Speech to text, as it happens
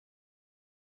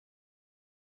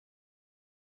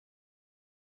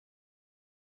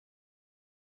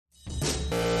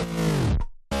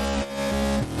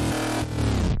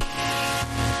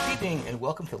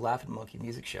welcome to the Laughing Monkey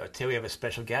Music Show. Today we have a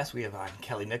special guest. We have on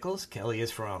Kelly Nichols. Kelly is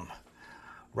from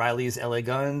Riley's LA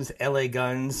Guns,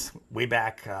 way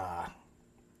back, even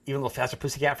a little faster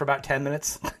Pussycat for about 10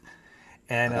 minutes.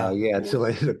 And Yeah, until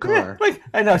I hit a car.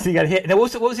 I know, so you got hit. And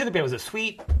what was the other band? Was it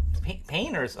Sweet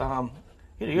Pain or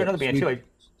you're Yeah, another band too?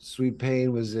 Sweet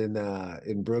Pain was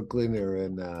in Brooklyn or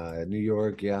in New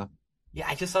York. Yeah, Yeah,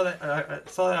 I just saw that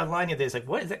online the other day. It's like,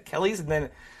 what is that, Kelly's? And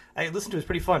then I listened to it. It's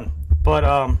pretty fun. But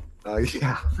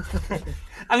yeah,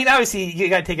 I mean, obviously you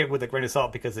got to take it with a grain of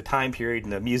salt because the time period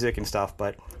and the music and stuff.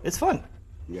 But it's fun,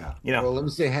 yeah. you know. Well, let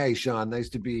me say, hey, Sean, nice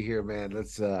to be here, man.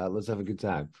 Let's have a good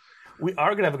time. We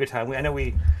are gonna have a good time. I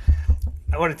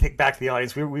want to take back to the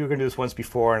audience. We were gonna do this once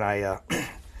before, and I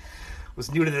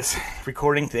was new to this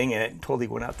recording thing, and it totally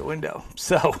went out the window.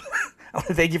 So I want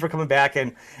to thank you for coming back,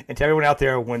 and to everyone out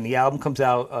there, when the album comes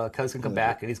out, Cuz can come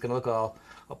back, and he's gonna look all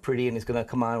pretty, and he's gonna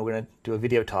come on. We're gonna do a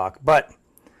video talk, but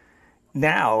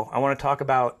now I want to talk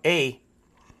about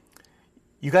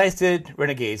you guys did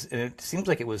Renegades, and it seems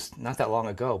like it was not that long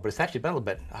ago, but it's actually been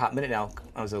a hot minute now.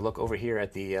 I was a look over here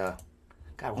at the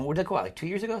God, when did it go out? Like 2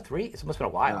 years ago? Three? It must have been a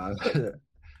while.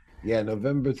 Yeah,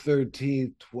 November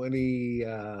 13th,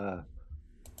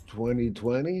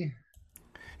 2020.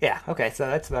 Yeah, okay, so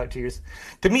that's about 2 years.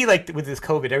 To me, like with this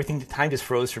COVID, everything, time just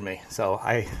froze for me. So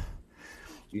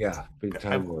Yeah, big I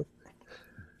time work.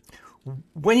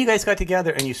 when you guys got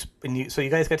together so you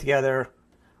guys got together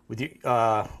with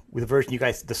the version you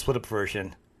guys, the split up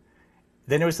version.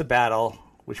 Then there was the battle,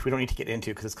 which we don't need to get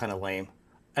into because it's kind of lame.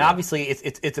 And Yeah, obviously,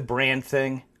 it's a brand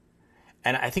thing,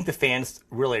 and I think the fans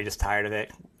really are just tired of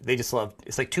it. They just love.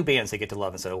 It's like two bands they get to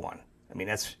love instead of one. I mean,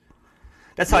 that's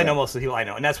how I yeah, know most of the people I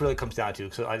know, and that's really comes down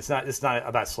to. So it's not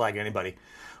about slagging anybody,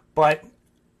 but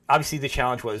obviously the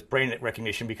challenge was brand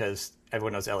recognition because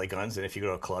everyone knows LA Guns, and if you go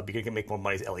to a club, you can make more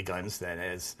money as LA Guns than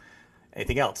as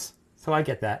anything else. So I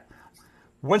get that.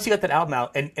 Once you got that album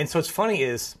out, and so what's funny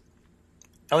is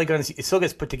LA Guns, it still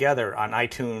gets put together on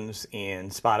iTunes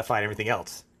and Spotify and everything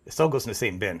else. It still goes in the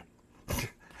same bin,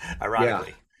 yeah,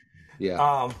 ironically. yeah.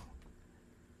 Um,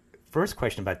 First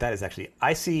question about that is actually,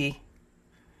 I see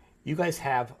you guys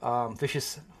have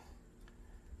Vicious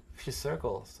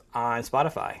Circles on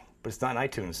Spotify, but it's not on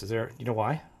iTunes. Is there? You know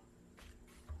why?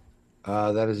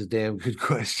 That is a damn good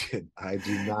question. I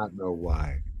do not know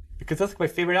why. Because that's like my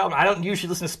favorite album. I don't usually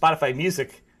listen to Spotify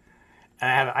music,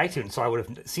 and I have iTunes, so I would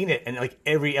have seen it. And like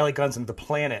every LA Guns on the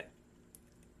planet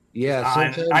is Yeah,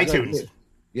 on iTunes.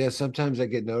 sometimes I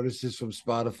get notices from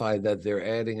Spotify that they're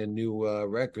adding a new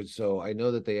record. So I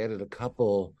know that they added a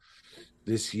couple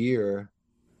this year,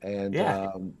 and Yeah,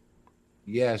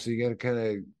 yeah, so you got to kind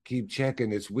of keep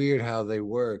checking. It's weird how they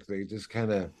work. They just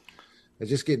kind of I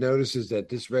just get notices that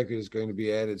this record is going to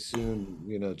be added soon,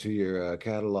 to your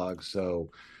catalog.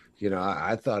 So,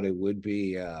 I thought it would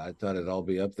be. I thought it'd all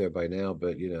be up there by now,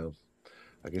 but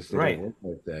I guess they don't right. work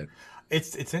like that.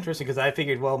 It's interesting because I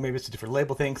figured, well, maybe it's a different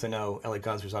label thing. Because I know LA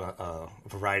Guns was on a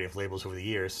variety of labels over the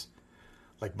years,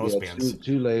 like most Yeah, bands.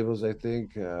 two labels, I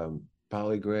think,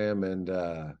 Polygram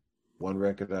and one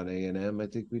record on A&M. I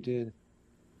think we did.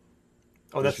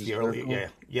 Oh, that's Vicious the early, Circle. yeah,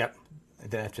 yep.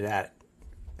 And then after that,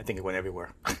 I think it went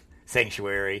everywhere.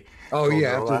 Sanctuary, Oh yeah,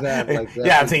 after Cobra. that, like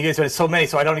Yeah, I'm that's saying there's so many,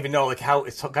 so I don't even know like how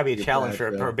it's got to be a get challenge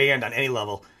that. for a band on any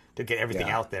level to get everything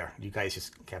Yeah, out there. You guys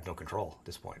just have no control at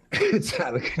this point, it's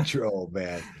out of control,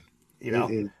 man. you It know.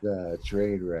 is a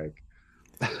train wreck.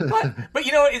 But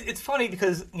it's funny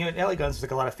because LA Guns is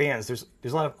like a lot of fans. There's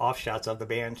a lot of offshoots of the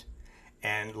band,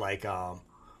 and like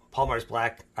Paul Mars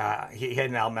Black, he had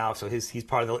an album out, so he's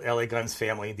part of the LA Guns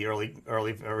family, the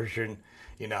early version.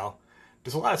 You know,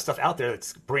 there's a lot of stuff out there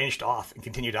that's branched off and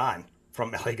continued on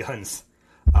from LA Guns.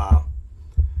 Uh,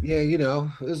 Yeah,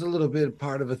 there's a little bit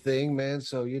part of a thing, man.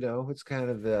 So, it's kind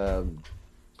of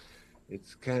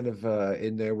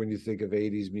in there when you think of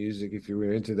 80s music. If you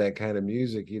were into that kind of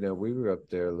music, we were up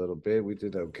there a little bit. We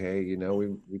did okay,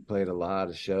 we played a lot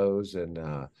of shows and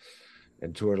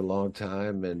toured a long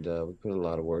time and we put a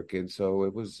lot of work in. So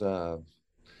it was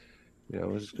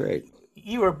great.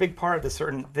 you were a big part of the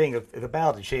certain thing of the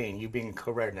Ballad of Jane. You being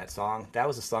co-writer in that song, that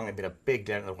was a song that made a big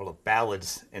dent in the world of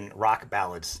ballads and rock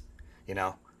ballads. You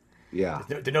know, Yeah.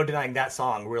 there's no denying that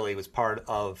song really was part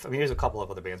of. I mean, there's a couple of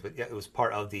other bands, but yeah, it was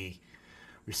part of the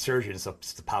resurgence of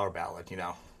the power ballad.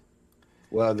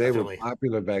 Well, they were Definitely.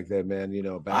 popular back then, man.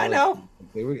 I Ballads. know.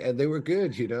 They were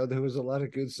good. There was a lot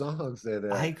of good songs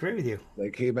I agree with you.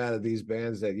 that came out of these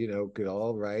bands that could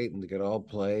all write and could all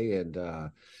play, and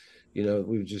we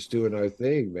were just doing our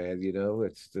thing, man.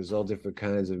 It's there's all different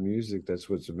kinds of music. That's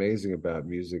what's amazing about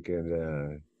music,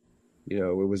 and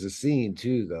it was a scene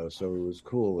too, though, so it was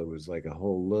cool. It was like a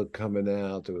whole look coming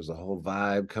out. There was a whole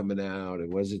vibe coming out. It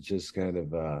wasn't just kind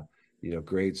of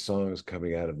great songs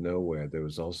coming out of nowhere. There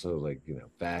was also like,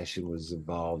 fashion was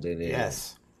involved in it, and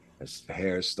Yes.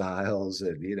 hairstyles,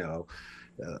 and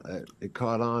it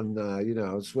caught on.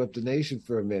 It swept the nation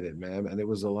for a minute, man, and it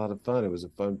was a lot of fun. It was a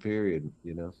fun period.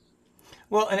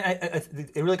 Well, and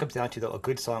it really comes down to though a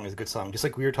good song is a good song. Just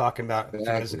like we were talking about a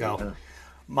few minutes Exactly. ago, Yeah.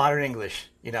 modern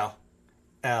English,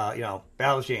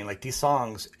 Battle Jane, like these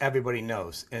songs everybody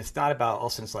knows, and it's not about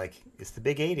also it's like it's the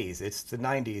big '80s, it's the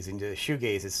 '90s, and the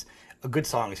shoegaze. It's a good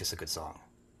song. It's just a good song,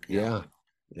 you know. Yeah.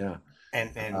 Yeah.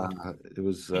 And It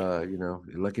was, you're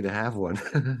lucky to have one.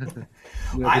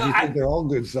 I, Because you think I they're all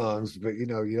good songs, but you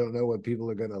don't know what people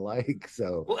are gonna like.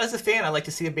 So well, as a fan, I like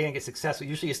to see a band get successful.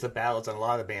 Usually, it's the ballads on a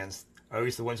lot of the bands, or at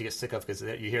least the ones you get sick of because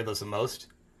you hear those the most.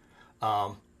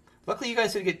 Um, Luckily, you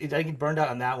guys didn't get burned out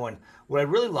on that one. What I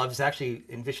really love is actually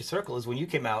in Vicious Circle is when you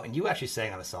came out and you actually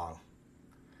sang on a song.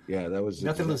 yeah, that was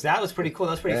Nothing to lose. That was pretty cool.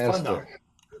 That was pretty fun though.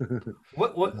 fantastic.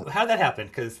 How did that happen?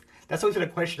 Because that's always been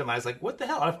a question of mine. I was like, what the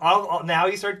hell? Now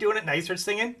you start doing it. Now you start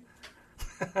singing.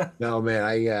 No,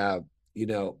 man,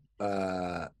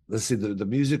 let's see, the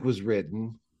music was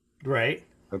written. Right.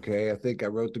 Okay, I think I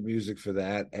wrote the music for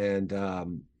that, and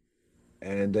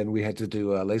then we had to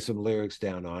do lay some lyrics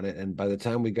down on it. And by the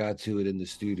time we got to it in the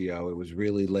studio, it was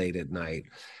really late at night,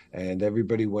 and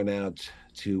everybody went out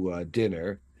to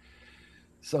dinner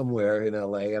somewhere in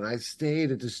LA, and I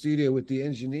stayed at the studio with the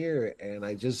engineer, and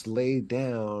I just laid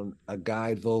down a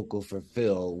guide vocal for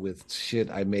Phil with shit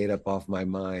I made up off my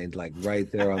mind, like right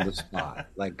there on the spot.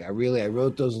 Like I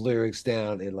wrote those lyrics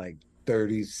down in like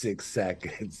 36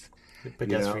 seconds, The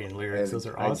you know, pedestrian lyrics. and Those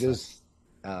are awesome.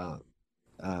 uh,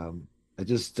 I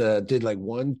just did like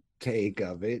one take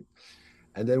of it,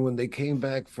 and then when they came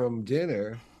back from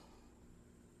dinner,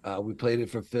 we played it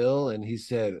for Phil, and he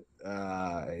said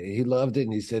he loved it,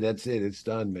 and he said, "That's it, it's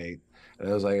done, mate." And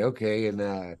I was like, "Okay,"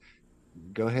 and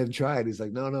go ahead and try it. He's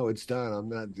like, "No, no, it's done. I'm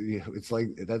not." It's like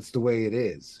that's the way it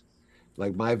is.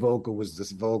 Like my vocal was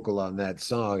this vocal on that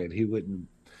song, and he wouldn't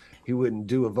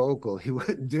do a vocal. He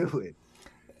wouldn't do it.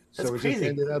 That's So it just crazy.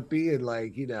 ended up being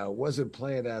like, it wasn't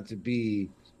planned out to be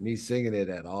me singing it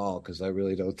at all because I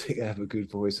really don't think I have a good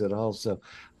voice at all. So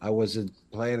I wasn't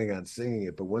planning on singing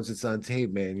it. But once it's on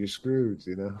tape, man, you're screwed.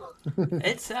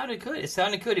 It sounded good. It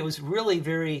sounded good. It was really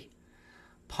very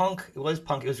punk. It was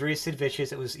punk. It was very Sid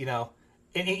Vicious. It was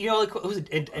like it was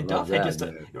I and love Duff had that, just a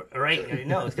man. right. I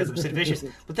know it's because of Sid Vicious,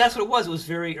 but that's what it was. It was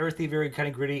very earthy, very kind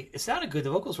of gritty. It sounded good.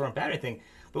 The vocals weren't bad or anything,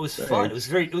 but it was fun. Thanks.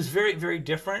 It was very very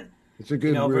different. It's a You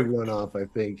good know, weird very, one off, I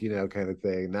think, kind of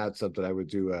thing. Not something I would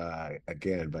do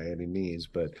again by any means,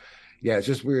 but yeah, it's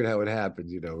just weird how it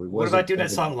happened. It what about wasn't doing that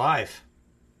planned. song live?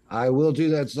 I will do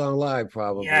that song live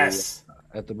probably Yes,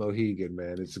 at the Mohegan,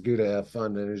 man. It's a good,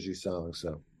 fun energy song.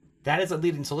 So that is a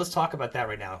lead in. So let's talk about that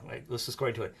right now. Right, let's just go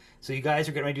into it. So you guys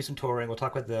are getting ready to do some touring. We'll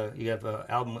talk about you have an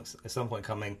album at some point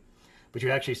coming, but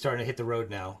you're actually starting to hit the road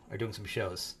now. Or doing some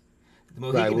shows. The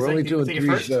right, Mohegan we're only is doing that your three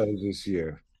first? shows this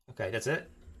year. Okay, that's it.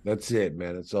 That's it,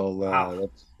 man. It's all Wow.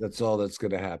 that's all that's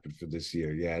gonna happen for this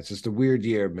year. Yeah, it's just a weird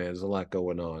year, man. There's a lot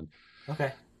going on.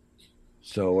 Okay.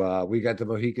 So we got the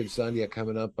Mohegan Sun, yeah,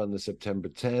 coming up on the September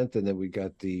 10th, and then we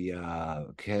got the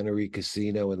Cannery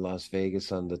Casino in Las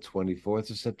Vegas on the 24th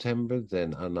of September.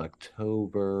 Then on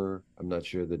October, I'm not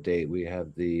sure the date, we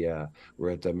have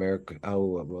we're at the America.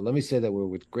 Oh, well, let me say that we're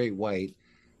with Great White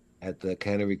at the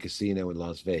Cannery Casino in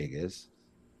Las Vegas.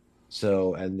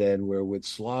 So, and then we're with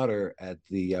Slaughter at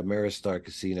the Ameristar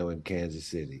Casino in Kansas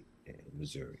City, in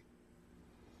Missouri.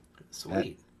 Uh,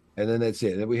 Sweet. and then that's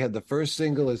it. And then we had the first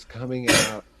single is coming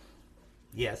out.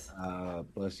 Yes.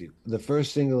 Bless you. The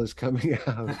first single is coming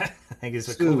out I think it's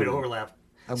a COVID soon. overlap.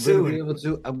 I'm going to be Soon. able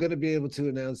to. I'm going to be able to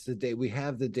announce the date. We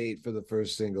have the date for the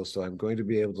first single, so I'm going to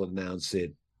be able to announce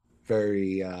it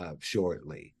very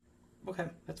shortly. Okay,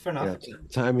 that's fair Yeah, enough.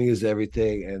 timing is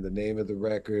everything, and the name of the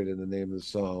record and the name of the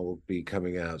song will be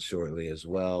coming out shortly as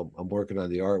well. I'm working on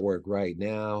the artwork right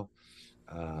now.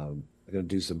 I'm going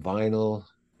to do some vinyl.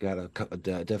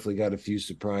 Definitely got a few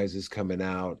surprises coming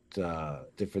out.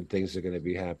 Different things are going to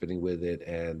be happening with it,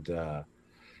 and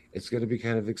it's going to be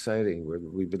kind of exciting.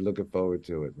 We've been looking forward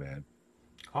to it, man.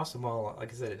 Awesome. Well, like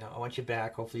I said, I want you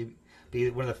back. Hopefully, be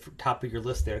one of the top of your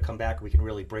list there. Come back, we can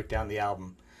really break down the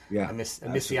album. Yeah, I miss the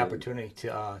absolutely. opportunity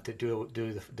to do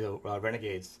the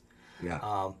Renegades. Yeah,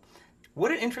 Um,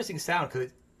 what an interesting sound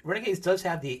because Renegades does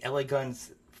have the LA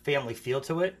Guns family feel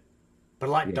to it, but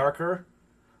a lot yeah, darker.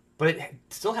 But it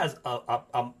still has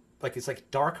like it's like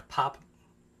dark pop.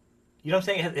 You know what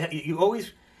I'm saying? You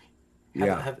always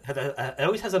yeah, it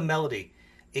always has a melody,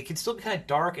 it can still be kind of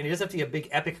dark, and it doesn't have to be a big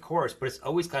epic chorus, but it's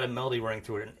always got a melody running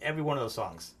through it in every one of those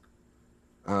songs.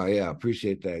 Oh yeah,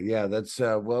 appreciate that. Yeah, that's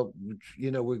well,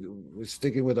 we're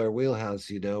sticking with our wheelhouse,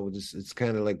 it's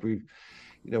kind of like we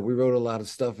wrote a lot of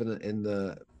stuff in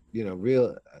the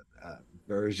real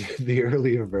version, the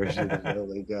earlier version of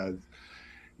LA Guns,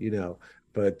 you know,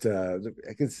 but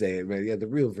I can say it, man. Yeah, the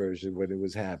real version when it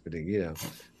was happening.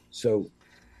 So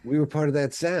we were part of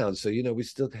that sound. So, we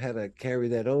still had to carry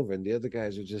that over. And the other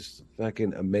guys are just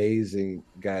fucking amazing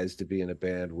guys to be in a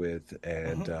band with.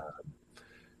 And Hmm.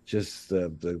 just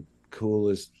the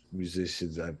coolest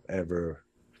musicians I've ever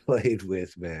played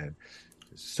with, man.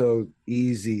 So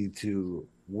easy to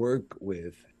work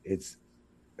with. It's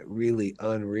really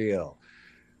unreal.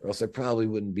 Or else I probably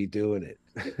wouldn't be doing it.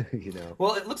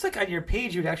 Well, it looks like on your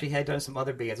page you actually had done some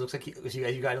other bands. It looks like as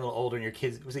you got a little older and your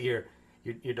kids, was it your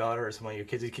daughter or someone of your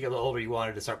kids, as you got a little older, you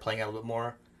wanted to start playing out a little bit more,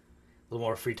 a little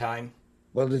more free time?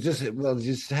 Well, it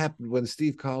just happened when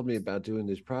Steve called me about doing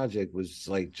this project was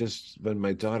like just when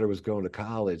my daughter was going to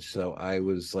college. So I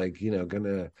was like,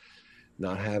 gonna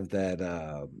not have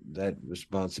that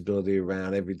responsibility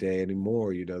around every day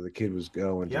anymore. The kid was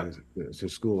going Yep. to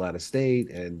school out of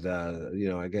state, and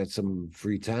I got some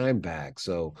free time back.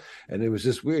 So, and it was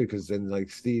just weird because then like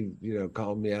Steve,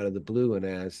 called me out of the blue and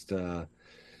asked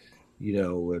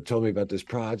told me about this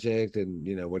project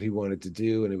and what he wanted to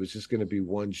do, and it was just going to be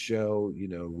one show.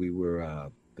 We were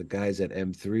the guys at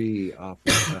M3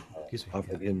 Excuse me. Yeah.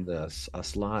 offered him a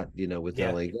slot, with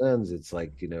Yeah. LA Guns. It's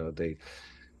like they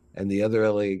and the other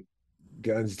LA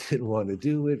Guns didn't want to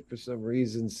do it for some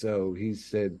reason. So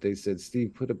they said,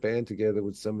 Steve, put a band together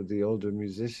with some of the older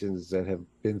musicians that have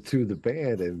been through the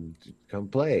band and come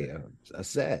play a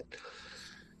set.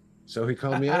 So he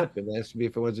called me up and asked me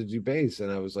if I wanted to do bass,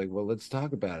 and I was like, "Well, let's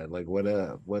talk about it. Like, what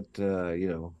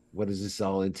does this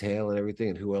all entail and everything,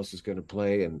 and who else is going to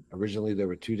play?" And originally, there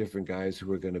were two different guys who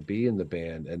were going to be in the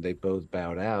band, and they both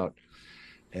bowed out.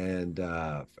 And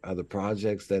other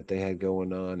projects that they had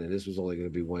going on, and this was only going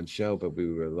to be one show, but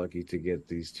we were lucky to get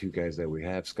these two guys that we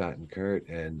have, Scott and Kurt,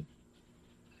 and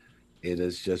it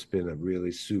has just been a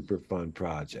really super fun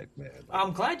project, man. Like,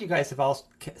 I'm glad you guys have all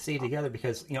stayed together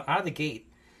because out of the gate,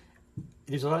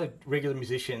 there's a lot of regular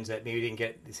musicians that maybe didn't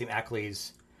get the same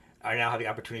accolades are now having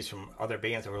opportunities from other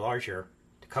bands that were larger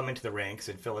to come into the ranks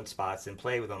and fill in spots and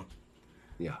play with them.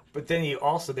 yeah, But then you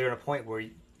also they're at a point where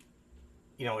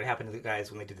it happened to the guys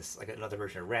when they did this like another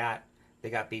version of Rat, they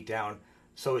got beat down.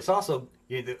 So it's also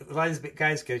a lot of these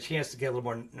guys get a chance to get a little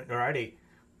more notoriety,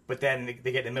 but then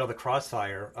they get in the middle of the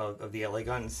crossfire of the LA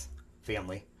Guns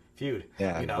family feud.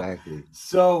 yeah, You know, exactly.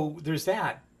 so there's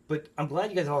that. But I'm glad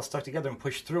you guys all stuck together and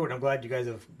pushed through it. I'm glad you guys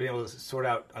have been able to sort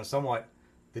out on somewhat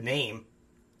the name,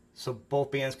 so both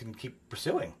bands can keep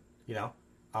pursuing. You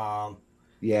know, um,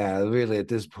 Yeah, really, at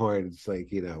this point, it's like,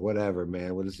 whatever,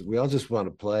 man. We all just want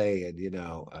to play, and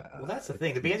well, that's the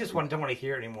thing. The bands just don't want to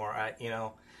hear it anymore.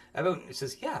 Everyone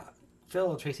says, "Yeah,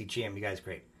 Phil, Tracy, Jam, you guys are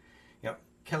great.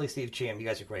 Kelly, Steve, Jam, you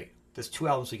guys are great. There's 2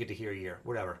 albums we get to hear a year,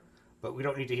 whatever. But we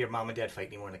don't need to hear mom and dad fight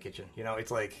anymore in the kitchen.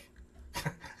 It's like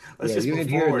let's yeah, just you move ain't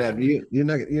hearing forward." that.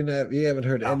 You haven't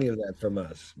heard No, any of that from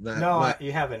us. no, Not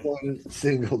you haven't. one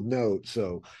single note.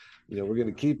 So, we're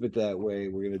gonna keep it that way.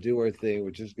 We're gonna do our thing.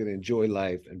 We're just gonna enjoy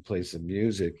life and play some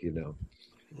music. No,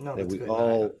 And that's we good.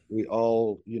 No,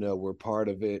 all were part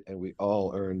of it, and we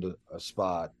all earned a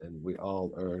spot, and we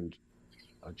all earned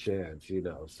a chance.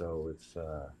 So it's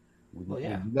well,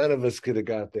 yeah. none of us could have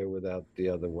got there without the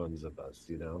other ones of us,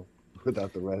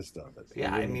 without the rest of us. It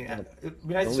Yeah, I wouldn't mean, have happened. it'd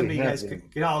be It nice if only somebody you guys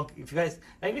happened. could all, if you guys,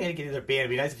 not even get either band, it'd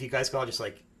be nice if you guys could all just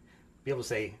like be able to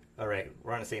say, all right,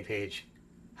 we're on the same page,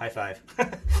 high five.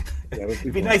 Yeah, it would be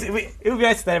It'd be fun. nice. It would be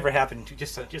nice if that ever happened.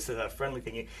 Just as a friendly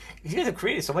thing. You guys have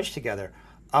created so much together.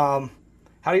 How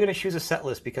are you going to choose a set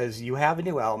list? Because you have a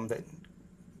new album that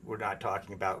we're not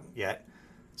talking about yet.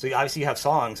 So obviously you have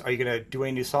songs. Are you going to do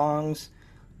any new songs?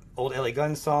 Old LA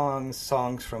Gun songs,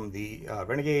 songs from the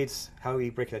Renegades. How are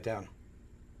you breaking it down?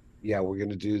 Yeah, we're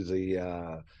gonna do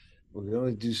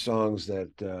songs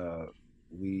that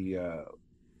we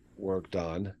worked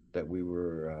on, that we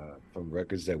were from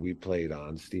records that we played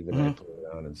on, Steve and I Mm-hmm. played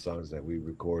on, and songs that we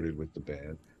recorded with the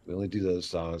band. We only do those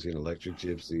songs, Electric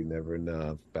Gypsy, Never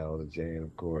Enough, Ballad of Jane,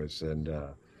 of course, and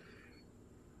a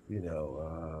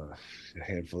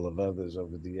handful of others,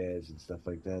 Over the Edge and stuff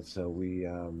like that. So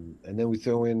and then we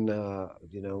throw in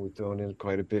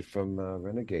quite a bit from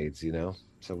Renegades.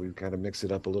 So we kind of mix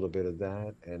it up a little bit of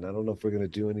that. And I don't know if we're going to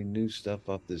do any new stuff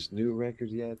off this new record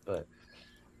yet, but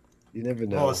you never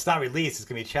Well, know. it's not released. It's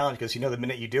going to be a challenge because the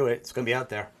minute you do it, it's going to be out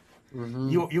there. Hmm.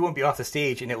 You won't be off the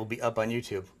stage and it will be up on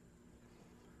YouTube.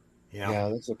 You know, Yeah,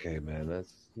 that's okay, man.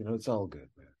 That's it's all good,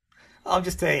 man. I'm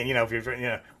just saying, if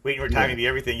you're waiting for time to Yeah. be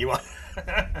everything you want,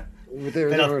 But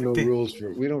then there are no rules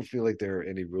for we don't feel like there are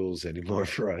any rules anymore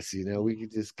for us, we can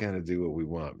just kind of do what we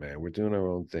want, man. We're doing our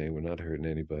own thing. We're not hurting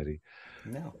anybody.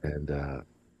 no. And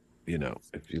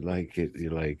if you like it, you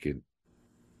like it.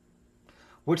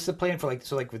 What's the plan for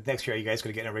like with next year? Are you guys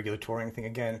going to get in a regular touring thing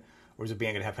again, or is the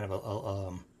band going to have kind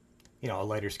of a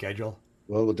lighter schedule?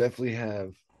 Well, we'll definitely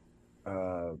have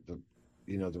the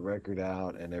the record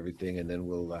out and everything, and then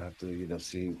we'll have to,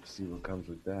 see what comes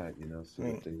with that, I see what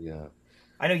mean, the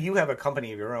I know you have a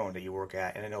company of your own that you work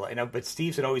at, and I know, but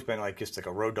Steve's had always been like just like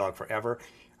a road dog forever.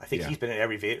 I think yeah. he's been in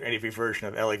every version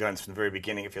of LA Guns from the very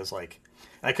beginning. It feels like,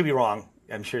 and I could be wrong.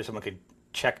 I'm sure someone could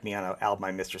check me on an album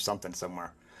I missed or something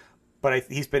somewhere. But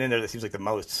he's been in there. That seems like the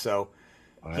most. So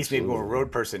Oh, he's maybe more of a absolutely,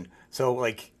 road man. person. So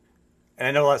like, and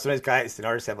I know a lot. Sometimes guys and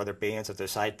artists have other bands at their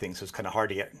side things, so it's kind of hard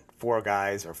to get four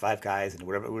guys or five guys and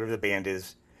whatever the band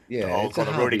is to Yeah, all it's go a on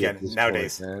the road hobby at again this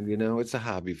point, nowadays. man. It's a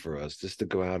hobby for us just to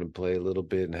go out and play a little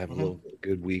bit and have a Hmm. little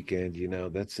good weekend.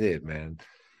 That's it, man.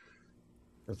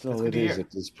 That's That's all good it to is hear.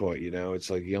 at this point. It's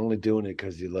like you're only doing it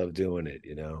because you love doing it.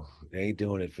 You ain't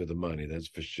doing it for the money, that's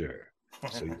for sure.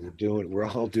 So we're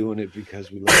all doing it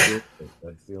because we love doing it.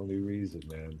 That's the only reason,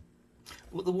 man.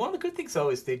 Well, one of the good things though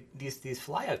is these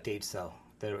fly out dates though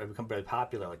that have become very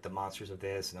popular, like the Monsters of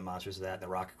this and the Monsters of that, and the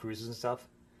Rocket Cruises and stuff.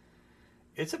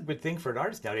 It's a good thing for an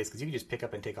artist nowadays because you can just pick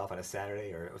up and take off on a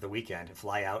Saturday or the weekend and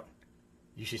fly out.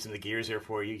 Usually some of the gear's here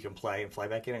for you. You can play and fly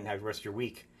back in and have the rest of your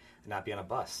week and not be on a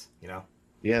bus.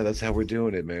 Yeah, that's how we're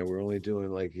doing it, man. We're only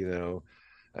doing like,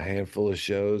 a handful of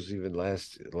shows. Even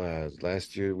last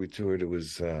year we toured, it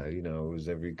was it was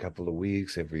every couple of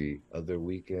weeks, every other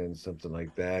weekend, something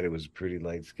like that. It was a pretty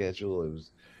light schedule. It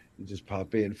was you just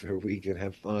pop in for a week and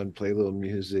have fun, play a little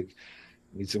music,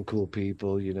 meet some cool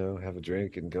people, have a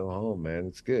drink and go home, man.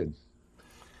 It's good.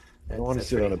 I don't That's want to that's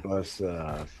sit on pretty. a bus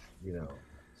you know,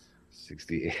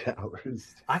 68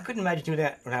 hours I couldn't imagine doing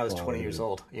that when I was 20 years flying.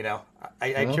 old.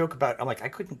 I Well, joke about. I'm like I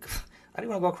couldn't. I didn't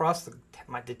want to go across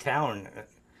the town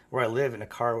where I live in a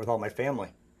car with all my family.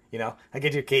 I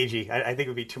get too cagey. I think it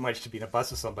would be too much to be in a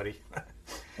bus with somebody.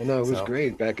 well, no, it was So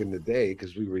great back in the day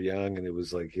because we were young and it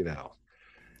was like,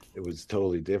 it was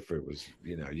totally different. It was,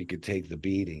 you could take the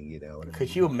beating, you know what I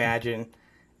could you mean? imagine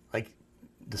like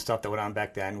the stuff that went on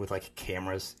back then with like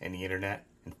cameras and the internet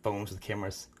and phones with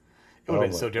cameras? It would have Oh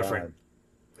been my so different. God.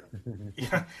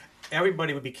 Yeah,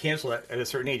 everybody would be canceled at a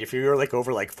certain age. If you were like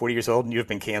over like 40 years old, and you've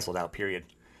been canceled out. Period.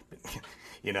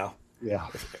 you know, Yeah.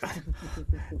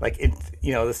 like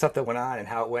the stuff that went on and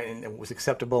how it went and it was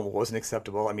acceptable and what wasn't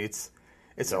acceptable. I mean, it's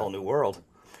a Yeah. whole new world.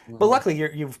 But Mhm. luckily,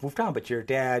 you've moved on. But you're a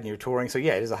dad and you're touring, so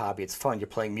yeah, it is a hobby. It's fun. You're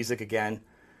playing music again.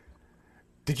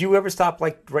 Did you ever stop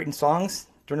like writing songs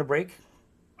during a break?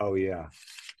 Oh yeah.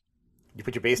 You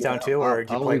put your bass Yeah. down too, or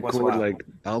do you I'll play it once in a record while? like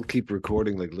I'll keep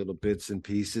recording like little bits and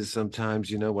pieces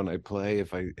sometimes, when I play,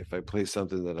 if I play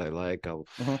something that I like,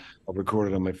 Hmm. I'll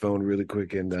record it on my phone really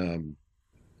quick and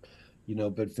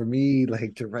but for me,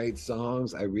 like to write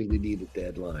songs, I really need a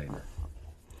deadline.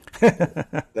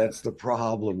 That's the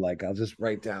problem. Like I'll just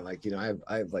write down like, I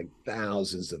have like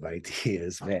thousands of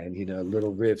ideas, man,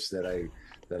 little riffs that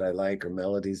I like or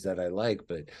melodies that I like,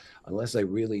 but unless I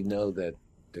really know that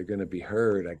they're going to be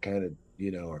heard, I kind of,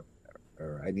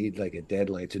 or I need like a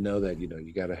deadline to know that,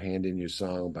 you got to hand in your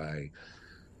song by,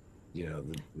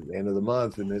 the end of the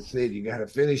month and that's it. You got to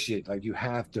finish it. Like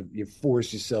you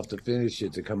force yourself to finish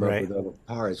it to come up Right. with other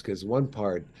parts because one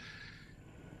part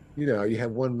you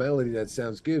have one melody that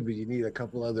sounds good, but you need a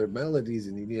couple other melodies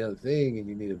and you need another thing and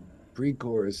you need a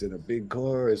pre-chorus and a big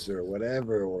chorus or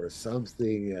whatever or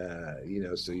something,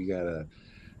 so you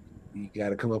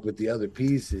gotta come up with the other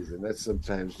pieces and that's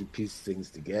sometimes you piece things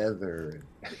together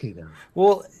and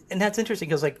Well, and that's interesting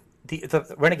because like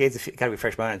the Renegades, if you got to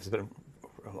refresh my mind, it's been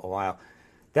a while.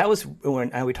 That was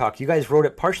when we talked. You guys wrote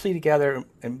it partially together,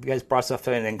 and you guys brought stuff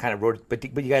in and kind of wrote it, but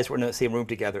you guys were in the same room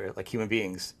together, like human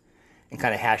beings, and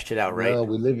kind of hashed it out, right? no,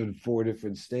 we live in four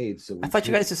different states, so I we thought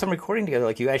you could. guys did some recording together.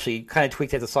 Like you actually kind of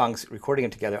tweaked out the songs, recording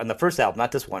them together on the first album,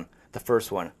 not this one, the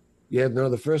first one. Yeah, no,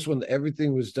 the first one,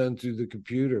 everything was done through the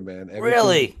computer, man. Everything,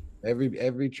 Really?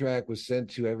 every track was sent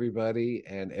to everybody,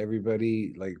 and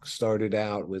everybody like started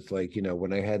out with like,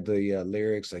 when I had the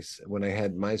lyrics, when I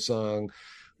had my song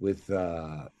with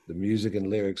the music and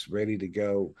lyrics ready to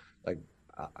go, like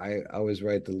I always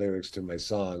write the lyrics to my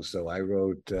song, so I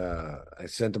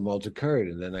sent them all to Kurt,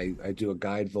 and then I do a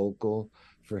guide vocal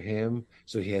for him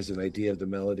so he has an idea of the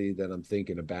melody that I'm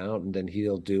thinking about and then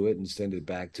he'll do it and send it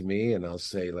back to me and I'll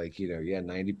say like yeah,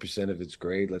 90% of it's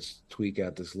great, let's tweak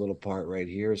out this little part right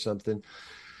here or something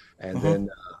and Hmm. then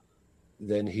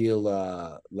then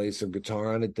he'll lay some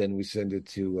guitar on it. Then we send it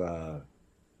to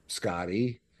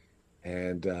Scotty,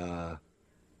 and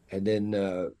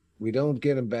then we don't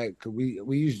get him back. We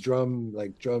use drum.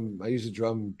 I use a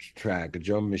drum track, a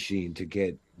drum machine to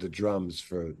get the drums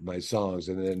for my songs,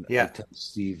 and then I Yeah. tell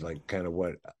Steve like kind of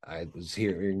what I was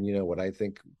hearing, what I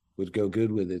think would go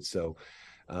good with it. So,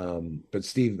 but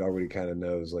Steve already kind of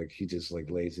knows. Like he just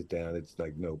like lays it down. It's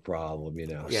like no problem.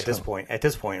 Yeah. So At this point, at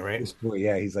right? this point,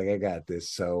 yeah, he's like, I got this.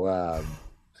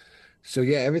 So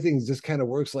yeah, everything just kind of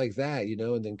works like that,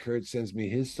 and then Kurt sends me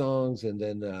his songs, and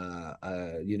then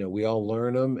we all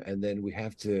learn them, and then we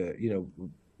have to,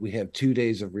 we have 2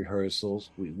 days of rehearsals.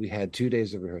 We had 2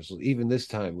 days of rehearsals. Even this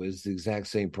time was the exact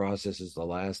same process as the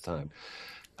last time.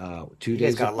 Two You guys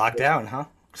days of got it locked down, huh?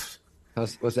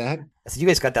 what's that? I said you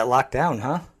guys got that locked down,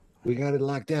 huh? We got it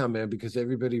locked down, man, because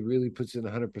everybody really puts in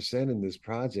 100% in this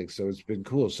project. So it's been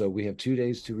cool. So we have 2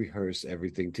 days to rehearse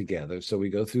everything together. So we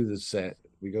go through the set,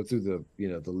 we go through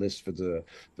the list for the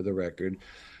record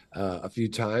a few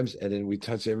times, and then we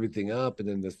touch everything up, and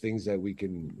then the things that we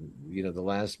can, the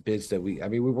last bits that I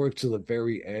mean, we work till the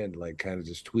very end, like kind of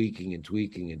just tweaking and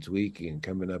tweaking and tweaking and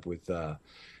coming up with the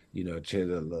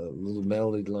little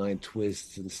melody line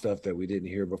twists and stuff that we didn't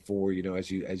hear before. As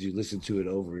you listen to it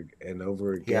over and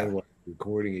over Yeah. again while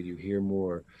recording it, you hear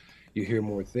more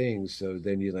things. So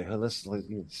then you're like, oh, let's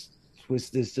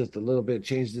twist this just a little bit,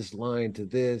 change this line to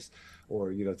this,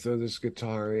 or throw this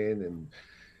guitar in, and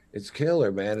it's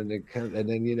killer, man. And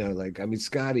then like I mean,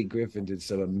 Scotty Griffin did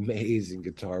some amazing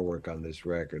guitar work on this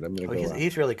record. I'm gonna Oh, go out.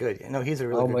 he's really good. No, he's a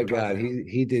really Oh good my guitar God, player.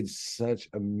 he did such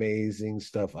amazing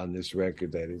stuff on this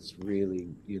record that it's really,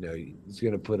 it's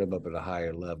gonna put him up at a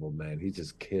higher level, man. He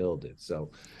just killed it.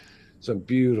 So some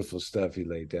beautiful stuff he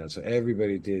laid down. So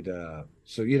everybody did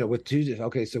so with 2 days,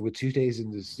 okay, so with 2 days in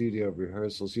the studio of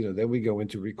rehearsals, then we go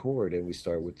into record and we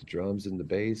start with the drums and the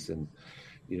bass, and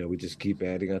we just keep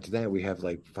adding on to that. We have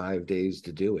like 5 days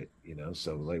to do it,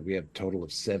 so like we have a total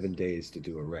of 7 days to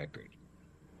do a record.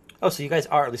 Oh, so you guys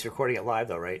are at least recording it live,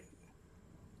 though, right?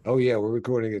 Oh yeah, we're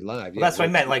recording it live. Well, Yeah, that's what I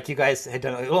well, meant. Like you guys had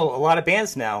done. Well, a lot of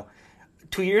bands now.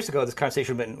 2 years ago, this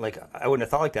conversation would have been like I wouldn't have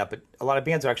thought like that, but a lot of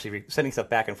bands are actually sending stuff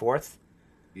back and forth,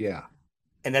 yeah.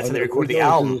 and that's Oh how they no, we recorded the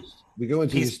go into album.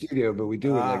 the He's studio, but we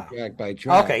do it like track by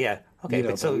track, okay, yeah, okay, but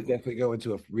but we so definitely go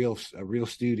into a real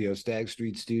studio, Stag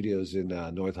Street Studios in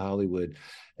North Hollywood,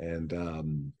 and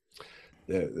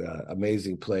the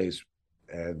amazing place.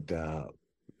 And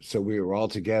so we were all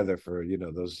together for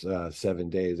those 7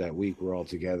 days that week. We're all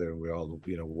together, and we're all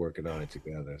working on it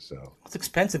together. So it's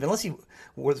expensive unless you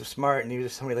were smart and you were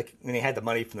somebody like when you had the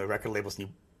money from the record labels and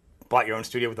you bought your own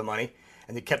studio with the money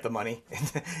and you kept the money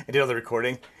and did all the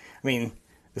recording. I mean,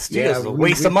 the studios yeah, was a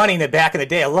waste of money in the back in the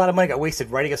day. A lot of money got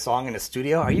wasted writing a song in a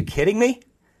studio. Are you kidding me?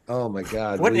 oh my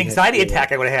God, What an anxiety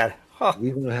attack I would have had. Huh.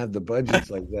 we don't have the budgets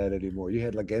like that anymore. You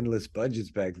had like endless budgets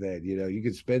back then. You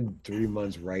could spend 3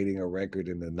 months writing a record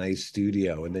in a nice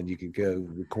studio, and then you could go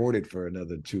record it for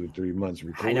another 2 or 3 months I know,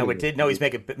 recording but it. didn't always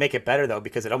make it better though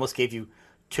because it almost gave you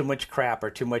too much crap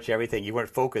or too much everything. You weren't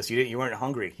focused. You weren't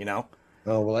hungry. You know.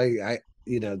 Oh well, I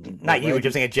the Not you, writing.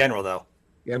 just in general though.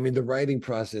 I mean, the writing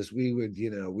process. We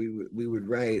would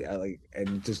write like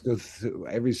and just go through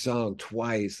every song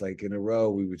twice, like in a row.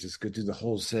 We would just go through the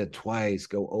whole set twice,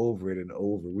 go over it and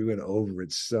over. We went over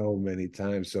it so many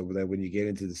times, so that when you get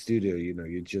into the studio,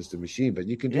 you're just a machine. But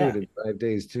you can do it Yeah. in 5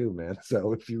 days too, man.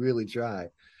 So if you really try.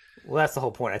 Well, that's the whole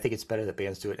point. I think it's better that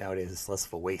bands do it nowadays. It's less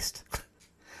of a waste.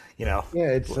 you know. Yeah,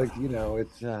 it's like,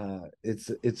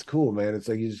 it's cool, man. It's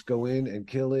like you just go in and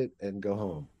kill it and go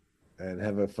home and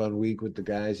have a fun week with the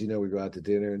guys. We go out to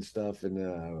dinner and stuff, and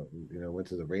went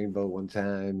to the Rainbow one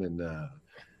time, and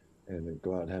then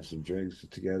go out and have some drinks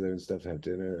together and stuff, have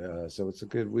dinner. So it's a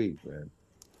good week, man.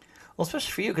 Well,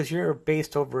 especially for you because you're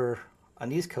based over on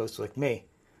the East Coast like me.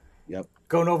 Yep.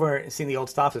 Going over and seeing the old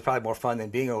stops is probably more fun than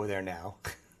being over there now.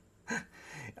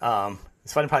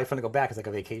 It's probably fun to go back. It's like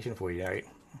a vacation for you, right?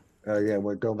 Yeah,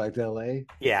 what, going back to LA?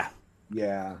 Yeah.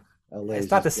 Yeah. LA It's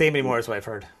is not the just same anymore, is what I've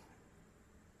heard.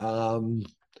 um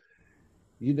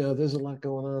there's a lot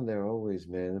going on there always,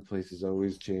 man. The place is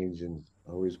always changing,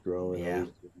 always growing, Yeah.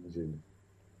 always changing.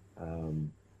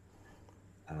 Um,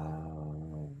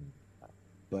 um,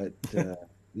 but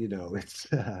it's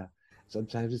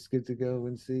sometimes it's good to go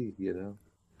and see.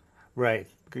 Right.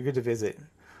 Good to visit.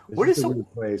 It's Where just does a so?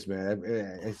 weird place,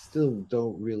 man. I still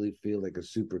don't really feel like a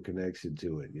super connection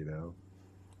to it. Well,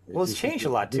 It it's just changed a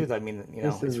doesn't, lot too. I mean,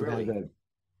 just it's doesn't have really. that.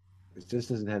 It just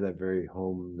doesn't have that very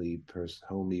homey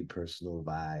personal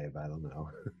vibe. I don't know.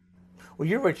 Well,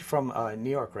 you're from New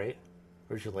York, right?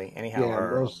 Originally, anyhow, Yeah,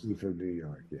 or mostly from New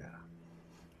York. Yeah.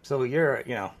 so you're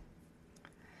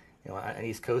You know, an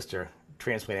East Coaster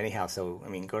transplant anyhow. So I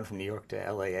mean, going from New York to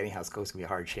LA anyhow is going to be a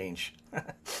hard change. You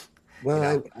Well,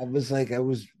 know, I was like I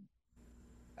was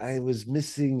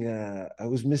missing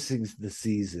the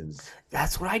seasons.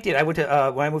 that's what I did. I went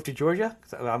to when I moved to Georgia.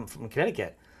 'Cause I'm from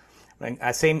Connecticut. When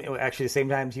same actually the same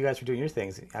times you guys were doing your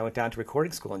things. I went down to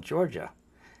recording school in Georgia.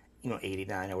 You know,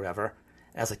 '89 or whatever.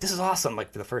 And I was like, this is awesome.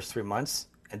 Like for the first 3 months,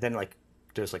 and then like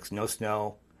there's like no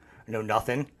snow, no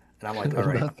nothing. And I'm like, all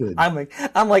right. Nothing. I'm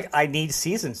like, I need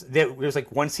seasons. There's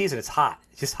like one season. It's hot.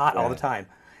 It's just hot all the Yeah. time.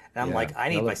 And I'm Yeah, like, I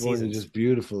need my California is seasons. just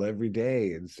beautiful every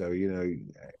day, and so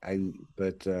I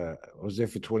was there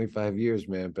for 25 years,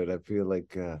 man. But I feel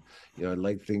like I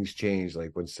like things change.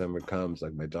 Like when summer comes,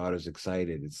 like my daughter's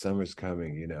excited, it's summer's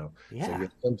coming, so you Yeah.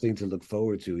 have something to look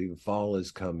forward to. Even fall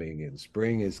is coming, and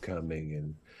spring is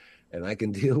coming, and I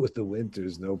can deal with the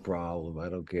winters, no problem. I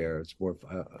don't care. It's more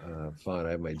fun.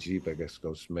 I have my Jeep. I guess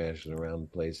go smashing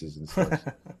around places and stuff.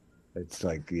 It's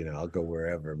like I'll go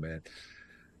wherever, man.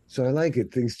 So I like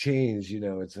it. Things change,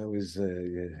 It's always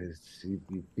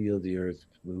you feel the earth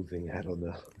moving. I don't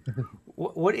know.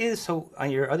 What is so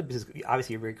on your other business?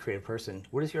 Obviously, you're a very creative person.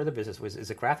 What is your other business? Is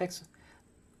it graphics?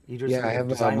 You do Yeah, some I have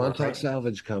a design work, Montauk right?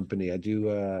 Salvage Company. I do.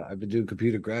 I've been doing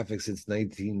computer graphics since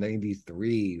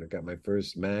 1993. I got my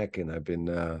first Mac, and I've been,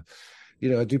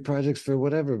 I do projects for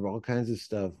whatever, all kinds of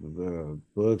stuff,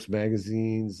 books,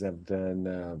 magazines. I've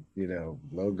done,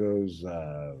 logos,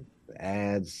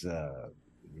 ads,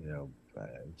 you know,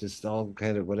 just all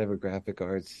kind of whatever graphic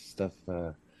arts stuff.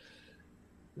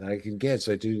 I can get.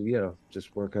 So I do,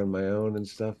 just work on my own and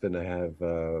stuff. And I have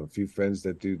a few friends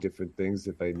that do different things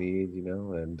if I need,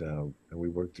 and we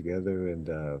work together.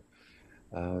 And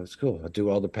it's cool. I did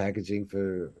all the packaging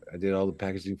for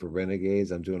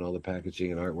Renegades. I'm doing all the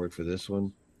packaging and artwork for this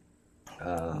one.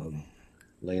 Um,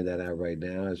 Laying that out right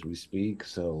now as we speak.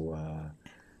 So,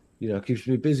 it keeps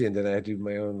me busy. And then I do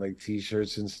my own like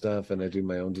t-shirts and stuff. And I do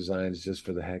my own designs just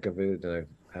for the heck of it. And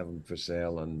I have them for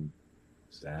sale on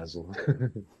Zazzle.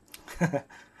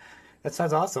 That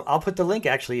sounds awesome. I'll put the link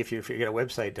actually if you get a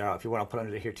website, if you want, I'll put it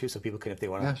under here too, so people can if they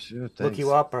want to Yeah, sure. look you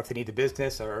Thanks. up or if they need the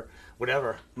business or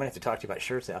whatever. I might have to talk to you about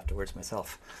shirts afterwards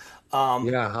myself. Um,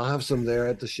 Yeah, I'll have some there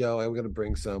at the show. I'm gonna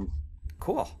bring some.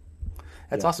 cool.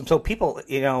 That's Yeah, awesome. So people,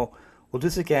 we'll do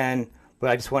this again, but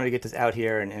I just wanted to get this out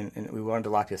here and we wanted to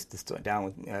lock this down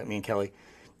with me and Kelly.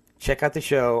 Check out the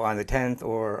show on the 10th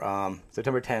or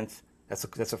September 10th. That's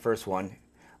the first one.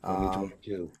 Um,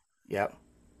 2022. yep.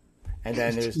 And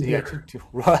then there's Yeah.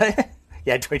 right,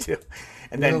 yeah, 22.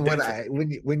 And then When there's I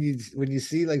when you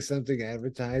see like something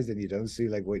advertised and you don't see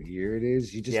like what year it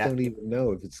is, you just yeah. don't even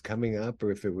know if it's coming up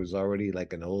or if it was already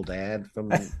like an old ad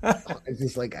from. It's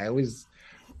just like I always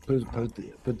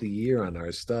put the year on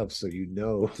our stuff so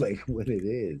like when it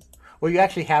is. Well, you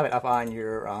actually have it up on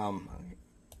your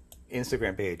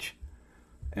Instagram page,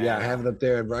 Yeah, and I have it up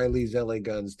there. And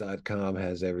Riley'sLAGuns.com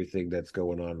has everything that's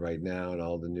going on right now, and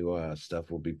all the new stuff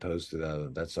will be posted.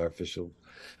 That's our official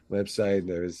website.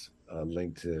 There's a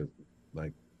link to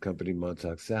my company,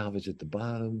 Montauk Salvage, at the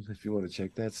bottom if you want to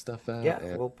check that stuff out. yeah,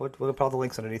 And we'll put all the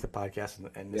links underneath the podcast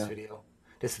and yeah,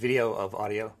 this video of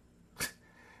audio.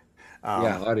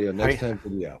 yeah, audio I next mean, time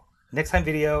video. next time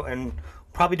video, and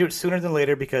probably do it sooner than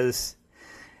later because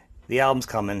the album's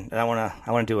coming, and I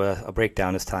wanna do a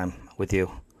breakdown this time with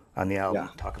you on the Yeah, album,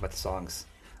 talk about the songs,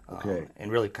 okay.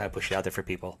 and really kind of push it out there for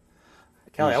people.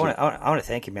 Kelly, I want Appreciate. to I want to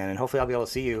thank you, man, and hopefully I'll be able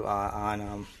to see you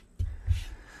on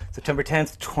September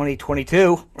 10th,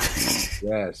 2022.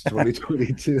 Yes,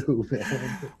 2022,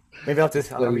 man. Maybe I'll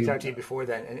So reach out to you before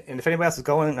then. And if anybody else is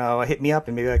going, hit me up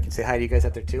and maybe I can say hi to you guys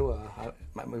out there too.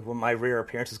 My rare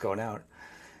appearance is going out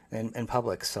in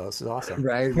public, so this is awesome.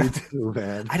 right, me too,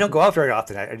 man. I don't go out very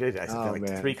often. I did. I did Oh like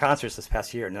man. 3 concerts this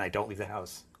past year, and then I don't leave the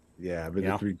house. Yeah, I've been You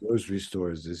to know, 3 grocery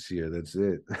stores this year. That's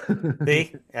it.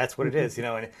 see, that's what it is.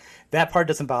 And that part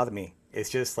doesn't bother me. It's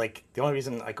just like the only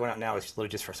reason I go out now is just literally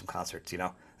just for some concerts.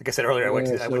 Like I said earlier,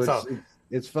 Yeah, I so went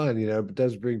it's fun, It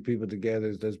does bring people together.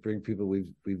 It does bring people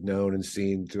we've known and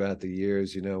seen throughout the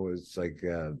years. It's like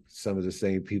some of the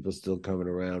same people still coming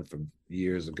around from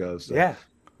years ago. So yeah.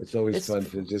 it's always It's fun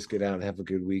to just get out and have a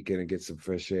good weekend and get some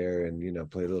fresh air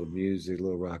and play a little music, a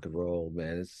little rock and roll.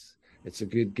 Man, it's a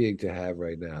good gig to have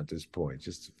right now at this point.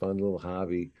 Just a fun little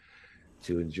hobby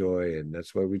to enjoy, and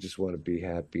that's why we just want to be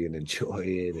happy and enjoy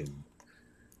it and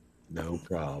no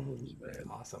problems, man.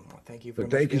 awesome. Well, thank you very But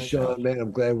much for thank you, being on the show. Sean, man.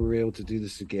 I'm glad we were able to do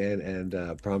this again,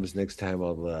 and promise next time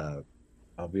I'll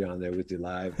be on there with you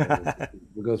live, and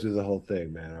we'll go through the whole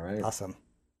thing, man. All right. Awesome.